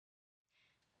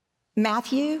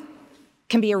Matthew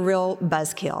can be a real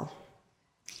buzzkill.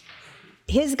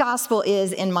 His gospel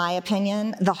is, in my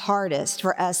opinion, the hardest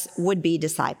for us would-be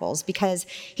disciples because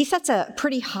he sets a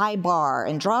pretty high bar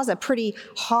and draws a pretty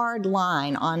hard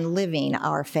line on living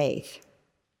our faith.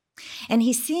 And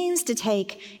he seems to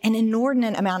take an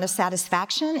inordinate amount of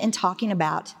satisfaction in talking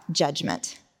about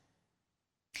judgment.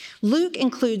 Luke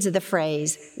includes the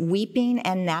phrase weeping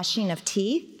and gnashing of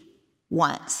teeth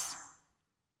once.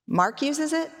 Mark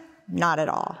uses it not at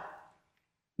all.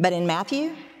 But in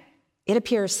Matthew, it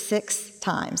appears 6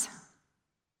 times.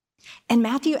 And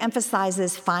Matthew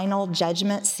emphasizes final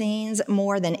judgment scenes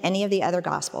more than any of the other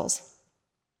Gospels.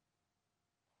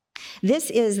 This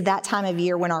is that time of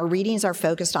year when our readings are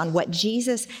focused on what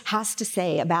Jesus has to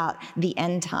say about the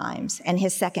end times and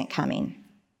his second coming.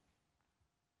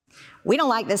 We don't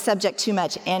like this subject too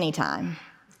much anytime,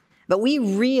 but we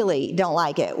really don't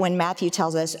like it when Matthew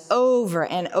tells us over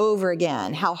and over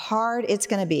again how hard it's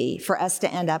going to be for us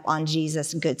to end up on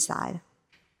Jesus' good side.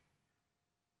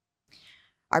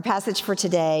 Our passage for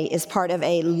today is part of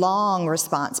a long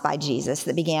response by Jesus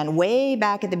that began way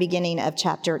back at the beginning of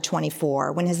chapter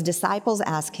 24 when his disciples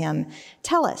asked him,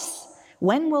 "Tell us,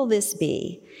 when will this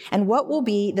be? And what will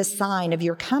be the sign of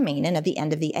your coming and of the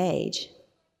end of the age?"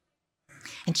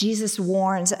 And Jesus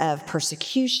warns of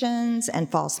persecutions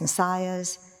and false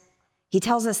messiahs. He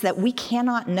tells us that we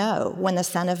cannot know when the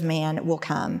Son of Man will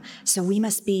come, so we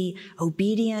must be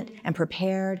obedient and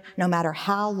prepared no matter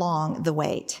how long the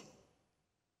wait.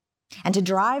 And to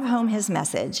drive home his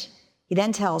message, he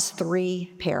then tells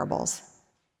 3 parables.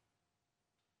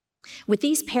 With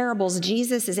these parables,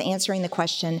 Jesus is answering the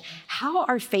question, how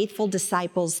are faithful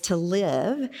disciples to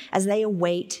live as they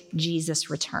await Jesus'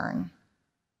 return?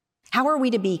 How are we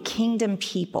to be kingdom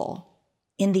people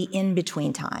in the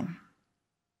in-between time?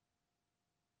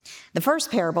 The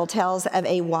first parable tells of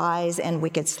a wise and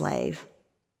wicked slave.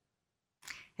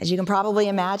 As you can probably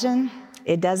imagine,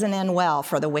 it doesn't end well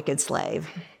for the wicked slave.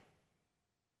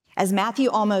 As Matthew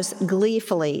almost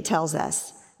gleefully tells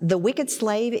us, the wicked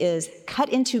slave is cut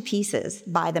into pieces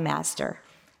by the master,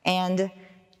 and,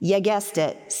 you guessed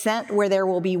it, sent where there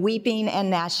will be weeping and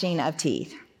gnashing of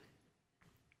teeth.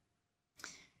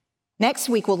 Next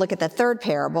week, we'll look at the third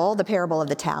parable, the parable of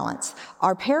the talents.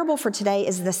 Our parable for today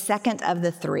is the second of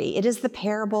the 3. It is the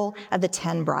parable of the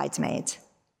 10 bridesmaids.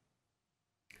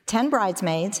 10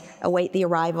 bridesmaids await the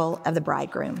arrival of the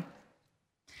bridegroom.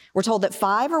 We're told that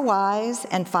 5 are wise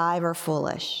and 5 are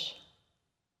foolish.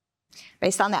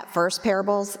 Based on that first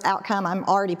parable's outcome, I'm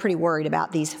already pretty worried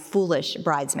about these foolish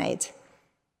bridesmaids.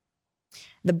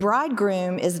 The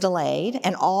bridegroom is delayed,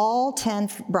 and all 10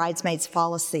 bridesmaids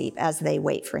fall asleep as they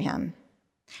wait for him.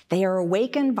 They are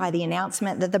awakened by the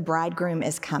announcement that the bridegroom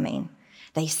is coming.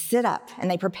 They sit up and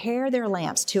they prepare their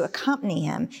lamps to accompany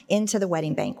him into the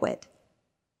wedding banquet.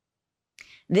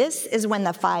 This is when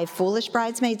the 5 foolish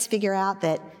bridesmaids figure out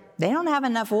that they don't have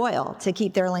enough oil to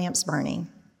keep their lamps burning.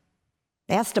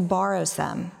 They ask to borrow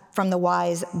some from the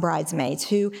wise bridesmaids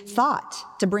who thought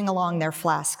to bring along their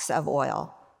flasks of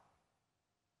oil.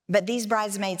 But these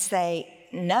bridesmaids say,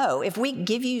 "No, if we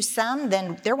give you some,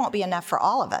 then there won't be enough for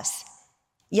all of us.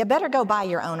 You better go buy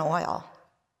your own oil."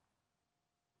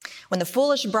 When the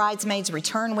foolish bridesmaids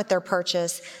return with their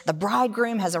purchase, the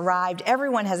bridegroom has arrived,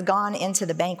 everyone has gone into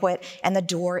the banquet, and the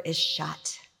door is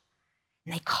shut.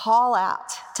 And they call out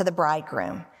to the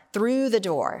bridegroom through the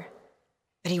door,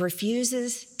 but he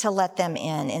refuses to let them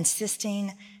in,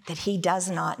 insisting that he does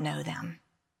not know them.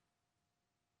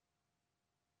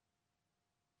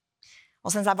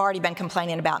 Well, since I've already been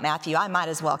complaining about Matthew, I might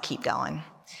as well keep going.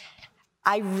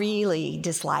 I really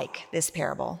dislike this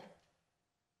parable.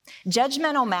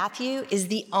 Judgmental Matthew is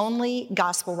the only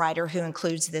gospel writer who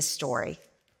includes this story,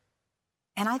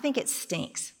 and I think it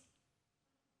stinks.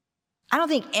 I don't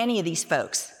think any of these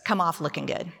folks come off looking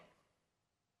good.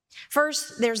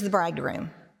 First, there's the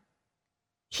bridegroom.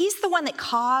 He's the one that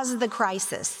caused the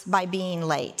crisis by being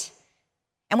late.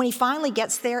 And when he finally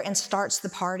gets there and starts the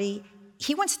party,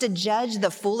 he wants to judge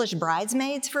the foolish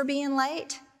bridesmaids for being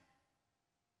late.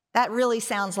 That really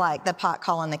sounds like the pot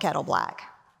calling the kettle black.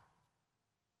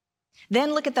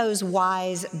 Then look at those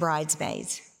wise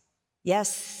bridesmaids.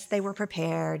 Yes, they were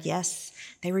prepared. Yes,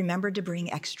 they remembered to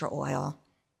bring extra oil.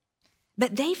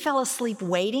 But they fell asleep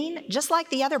waiting, just like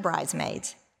the other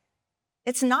bridesmaids.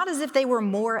 It's not as if they were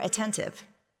more attentive.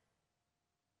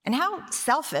 And how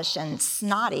selfish and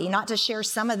snotty not to share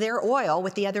some of their oil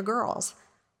with the other girls.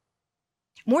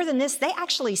 More than this, they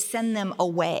actually send them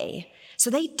away. So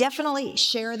they definitely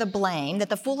share the blame that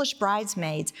the foolish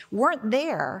bridesmaids weren't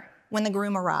there when the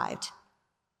groom arrived.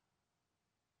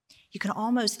 You can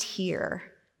almost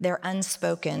hear their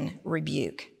unspoken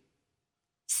rebuke.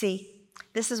 See,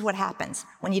 this is what happens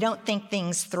when you don't think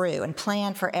things through and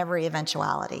plan for every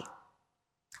eventuality.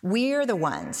 We're the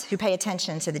ones who pay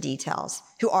attention to the details,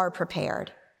 who are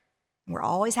prepared. We're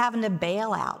always having to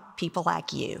bail out people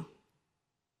like you.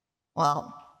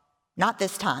 Well, not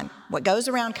this time. What goes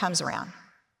around comes around.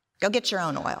 Go get your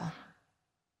own oil.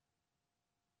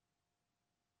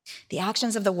 The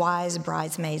actions of the wise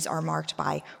bridesmaids are marked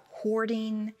by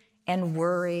hoarding and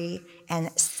worry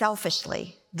and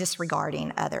selfishly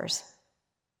disregarding others.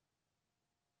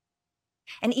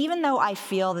 And even though I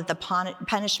feel that the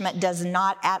punishment does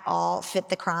not at all fit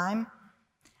the crime,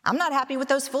 I'm not happy with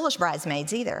those foolish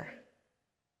bridesmaids either.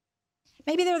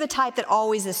 Maybe they're the type that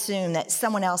always assume that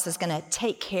someone else is going to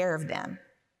take care of them,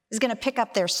 is going to pick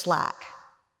up their slack.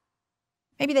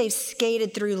 Maybe they've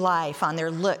skated through life on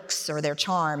their looks or their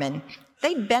charm, and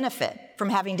they benefit from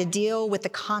having to deal with the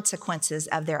consequences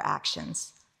of their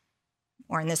actions,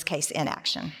 or in this case,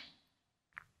 inaction.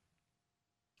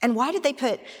 And why did they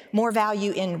put more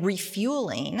value in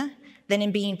refueling than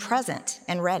in being present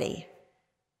and ready?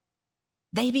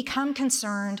 They become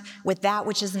concerned with that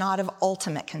which is not of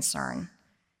ultimate concern,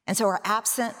 and so are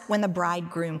absent when the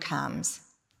bridegroom comes.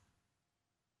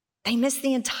 They miss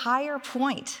the entire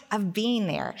point of being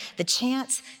there, the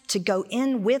chance to go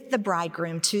in with the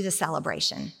bridegroom to the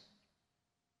celebration.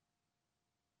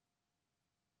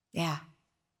 Yeah,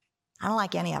 I don't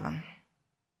like any of them.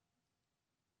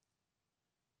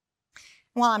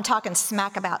 While I'm talking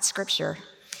smack about Scripture,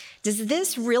 does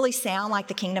this really sound like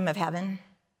the kingdom of heaven?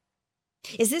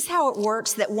 Is this how it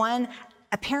works, that one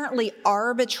apparently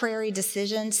arbitrary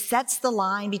decision sets the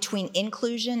line between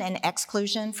inclusion and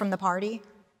exclusion from the party?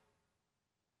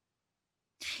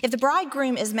 If the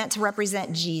bridegroom is meant to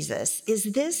represent Jesus,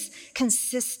 is this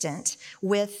consistent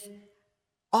with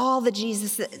all the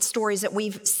Jesus stories that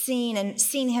we've seen and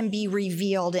seen him be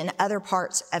revealed in other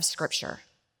parts of Scripture?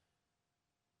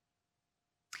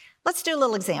 Let's do a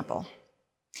little example.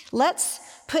 Let's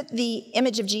put the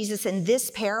image of Jesus in this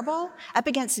parable up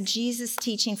against Jesus'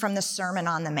 teaching from the Sermon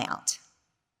on the Mount.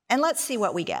 And let's see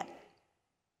what we get.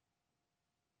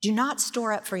 Do not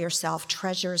store up for yourself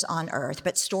treasures on earth,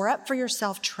 but store up for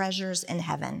yourself treasures in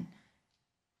heaven.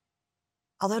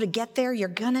 Although to get there, you're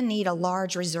going to need a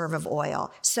large reserve of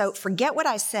oil. So forget what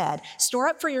I said. Store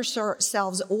up for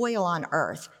yourselves oil on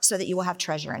earth so that you will have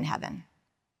treasure in heaven.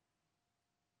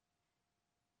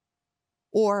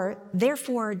 Or,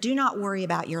 therefore, do not worry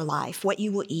about your life, what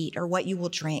you will eat or what you will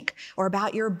drink, or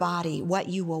about your body, what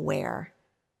you will wear.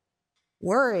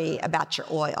 Worry about your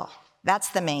oil. That's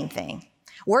the main thing.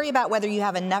 Worry about whether you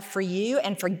have enough for you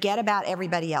and forget about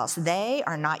everybody else. They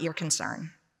are not your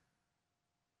concern.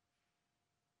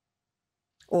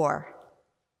 Or,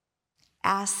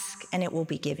 ask and it will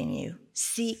be given you.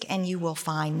 Seek and you will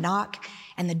find. Knock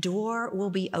and the door will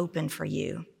be open for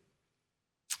you.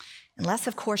 Unless,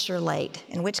 of course, you're late,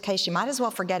 in which case you might as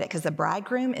well forget it because the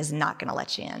bridegroom is not going to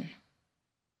let you in.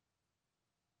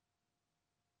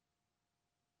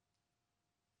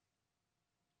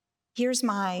 Here's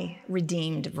my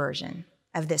redeemed version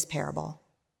of this parable.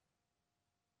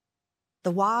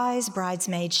 The wise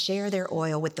bridesmaids share their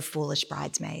oil with the foolish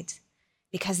bridesmaids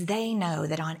because they know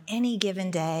that on any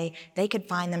given day they could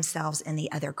find themselves in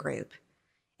the other group.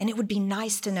 And it would be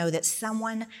nice to know that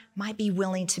someone might be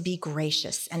willing to be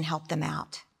gracious and help them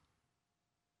out.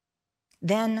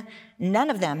 Then none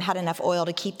of them had enough oil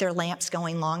to keep their lamps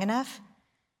going long enough,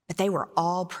 but they were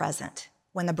all present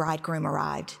when the bridegroom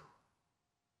arrived.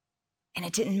 And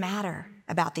it didn't matter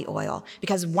about the oil,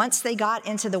 because once they got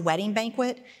into the wedding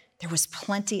banquet, there was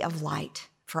plenty of light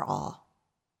for all.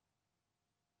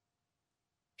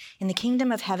 In the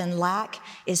kingdom of heaven, lack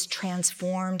is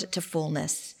transformed to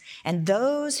fullness. And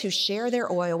those who share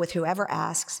their oil with whoever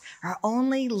asks are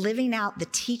only living out the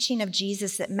teaching of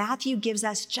Jesus that Matthew gives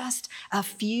us just a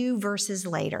few verses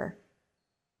later.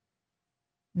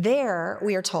 There,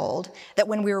 we are told that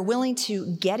when we are willing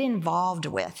to get involved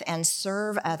with and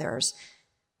serve others,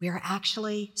 we are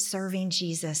actually serving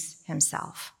Jesus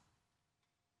himself.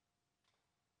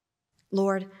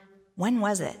 Lord, when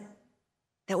was it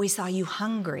that we saw you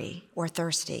hungry or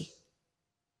thirsty,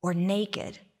 or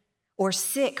naked, or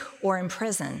sick, or in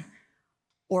prison,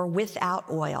 or without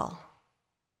oil,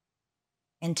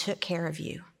 and took care of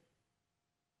you?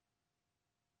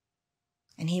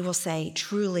 And he will say,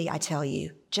 truly, I tell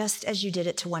you, just as you did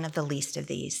it to one of the least of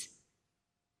these,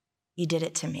 you did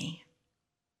it to me.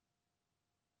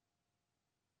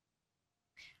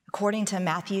 According to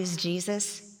Matthew's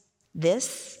Jesus,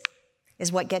 this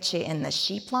is what gets you in the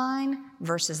sheep line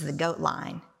versus the goat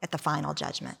line at the final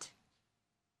judgment.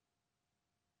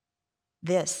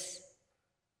 This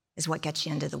is what gets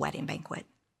you into the wedding banquet.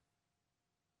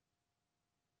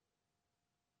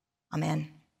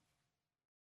 Amen.